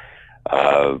occupy.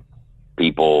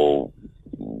 People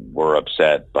were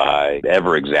upset by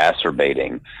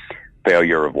ever-exacerbating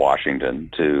failure of Washington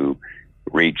to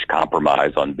reach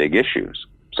compromise on big issues.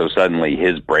 So suddenly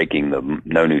his breaking the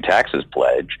No New Taxes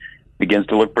pledge begins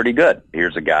to look pretty good.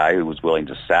 Here's a guy who was willing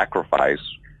to sacrifice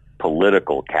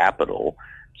political capital,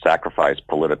 sacrifice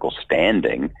political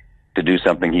standing to do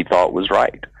something he thought was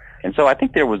right. And so I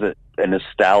think there was a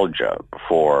nostalgia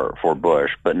for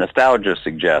Bush, but nostalgia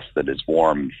suggests that it's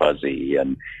warm and fuzzy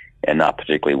and not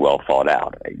particularly well thought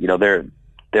out. You know,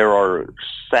 there are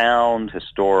sound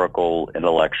historical,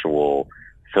 intellectual,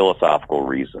 philosophical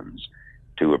reasons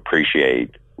to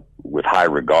appreciate with high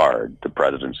regard the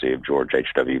presidency of George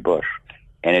H.W. Bush.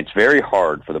 And it's very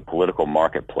hard for the political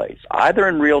marketplace, either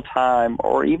in real time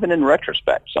or even in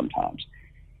retrospect sometimes,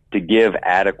 to give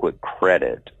adequate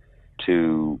credit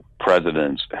to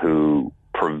presidents who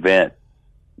prevent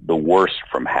the worst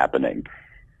from happening.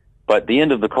 But the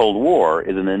end of the Cold War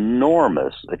is an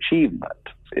enormous achievement.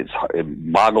 It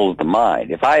boggles the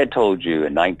mind. If I had told you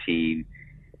in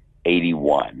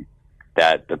 1981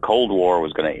 that the Cold War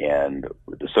was going to end,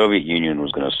 the Soviet Union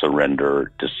was going to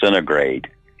surrender, disintegrate,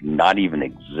 not even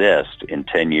exist in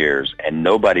 10 years, and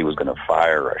nobody was going to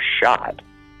fire a shot,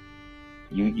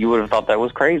 you would have thought that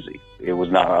was crazy. It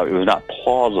was not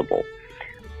plausible.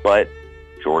 But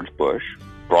George Bush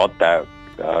brought that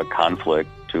conflict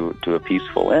to a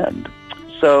peaceful end.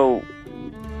 So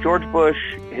George Bush,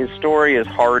 his story is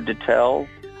hard to tell.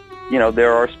 You know,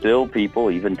 there are still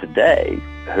people even today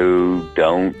who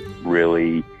don't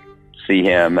really see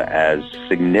him as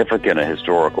significant a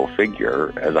historical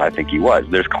figure as I think he was.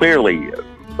 There's clearly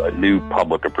a new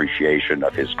public appreciation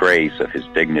of his grace, of his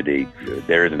dignity.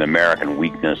 There is an American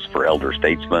weakness for elder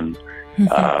statesmen.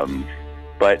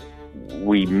 But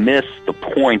we miss the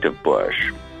point of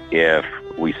Bush if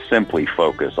we simply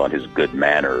focus on his good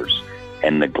manners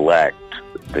and neglect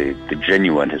the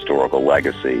genuine historical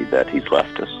legacy that he's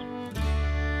left us.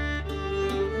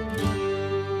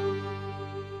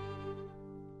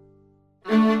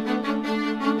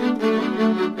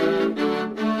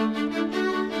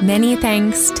 Many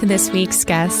thanks to this week's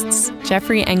guests,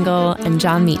 Jeffrey Engel and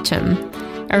John Meacham.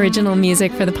 Original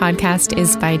music for the podcast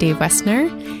is by Dave Westner.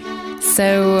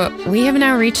 So we have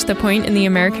now reached the point in the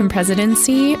American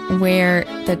presidency where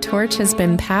the torch has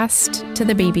been passed to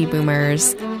the baby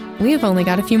boomers. We have only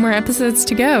got a few more episodes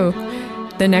to go.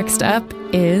 The next up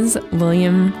is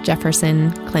William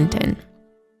Jefferson Clinton.